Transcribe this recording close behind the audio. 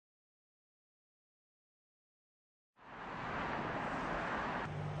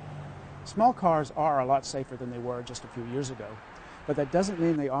Small cars are a lot safer than they were just a few years ago, but that doesn't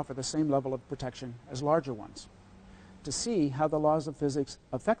mean they offer the same level of protection as larger ones. To see how the laws of physics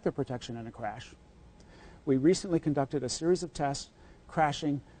affect their protection in a crash, we recently conducted a series of tests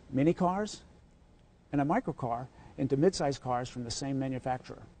crashing mini cars and a microcar into mid-sized cars from the same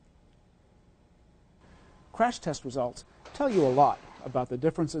manufacturer. Crash test results tell you a lot about the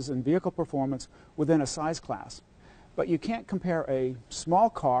differences in vehicle performance within a size class, but you can't compare a small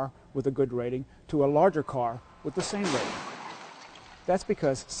car with a good rating to a larger car with the same rating. That's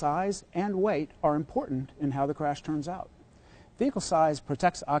because size and weight are important in how the crash turns out. Vehicle size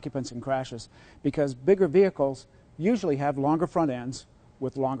protects occupants in crashes because bigger vehicles usually have longer front ends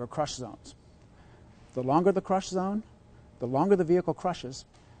with longer crush zones. The longer the crush zone, the longer the vehicle crushes,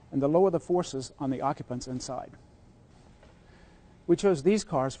 and the lower the forces on the occupants inside. We chose these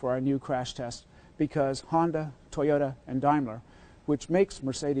cars for our new crash test because Honda, Toyota, and Daimler, which makes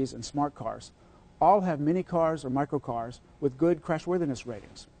Mercedes and smart cars, all have mini cars or microcars with good crashworthiness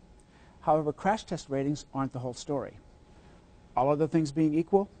ratings. However, crash test ratings aren't the whole story. All other things being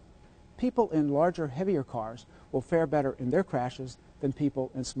equal, people in larger, heavier cars will fare better in their crashes than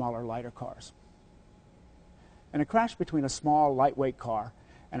people in smaller, lighter cars. In a crash between a small, lightweight car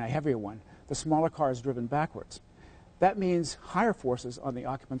and a heavier one, the smaller car is driven backwards. That means higher forces on the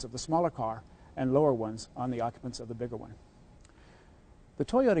occupants of the smaller car and lower ones on the occupants of the bigger one. The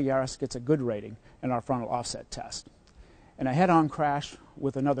Toyota Yaris gets a good rating in our frontal offset test. In a head-on crash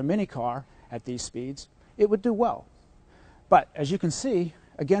with another mini car at these speeds, it would do well. But as you can see,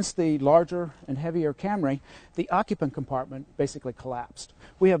 against the larger and heavier Camry, the occupant compartment basically collapsed.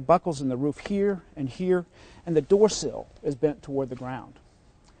 We have buckles in the roof here, and the door sill is bent toward the ground.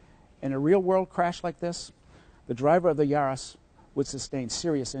 In a real-world crash like this, the driver of the Yaris would sustain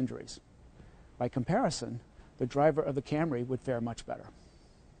serious injuries. By comparison, the driver of the Camry would fare much better.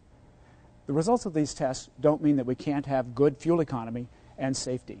 The results of these tests don't mean that we can't have good fuel economy and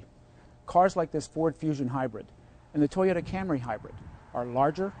safety. Cars like this Ford Fusion Hybrid and the Toyota Camry Hybrid are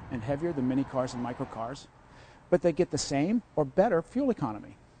larger and heavier than mini cars and microcars, but they get the same or better fuel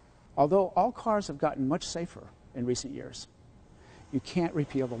economy. Although all cars have gotten much safer in recent years, you can't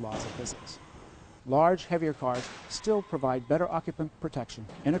repeal the laws of physics. Large, heavier cars still provide better occupant protection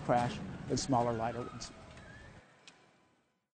in a crash than smaller, lighter ones.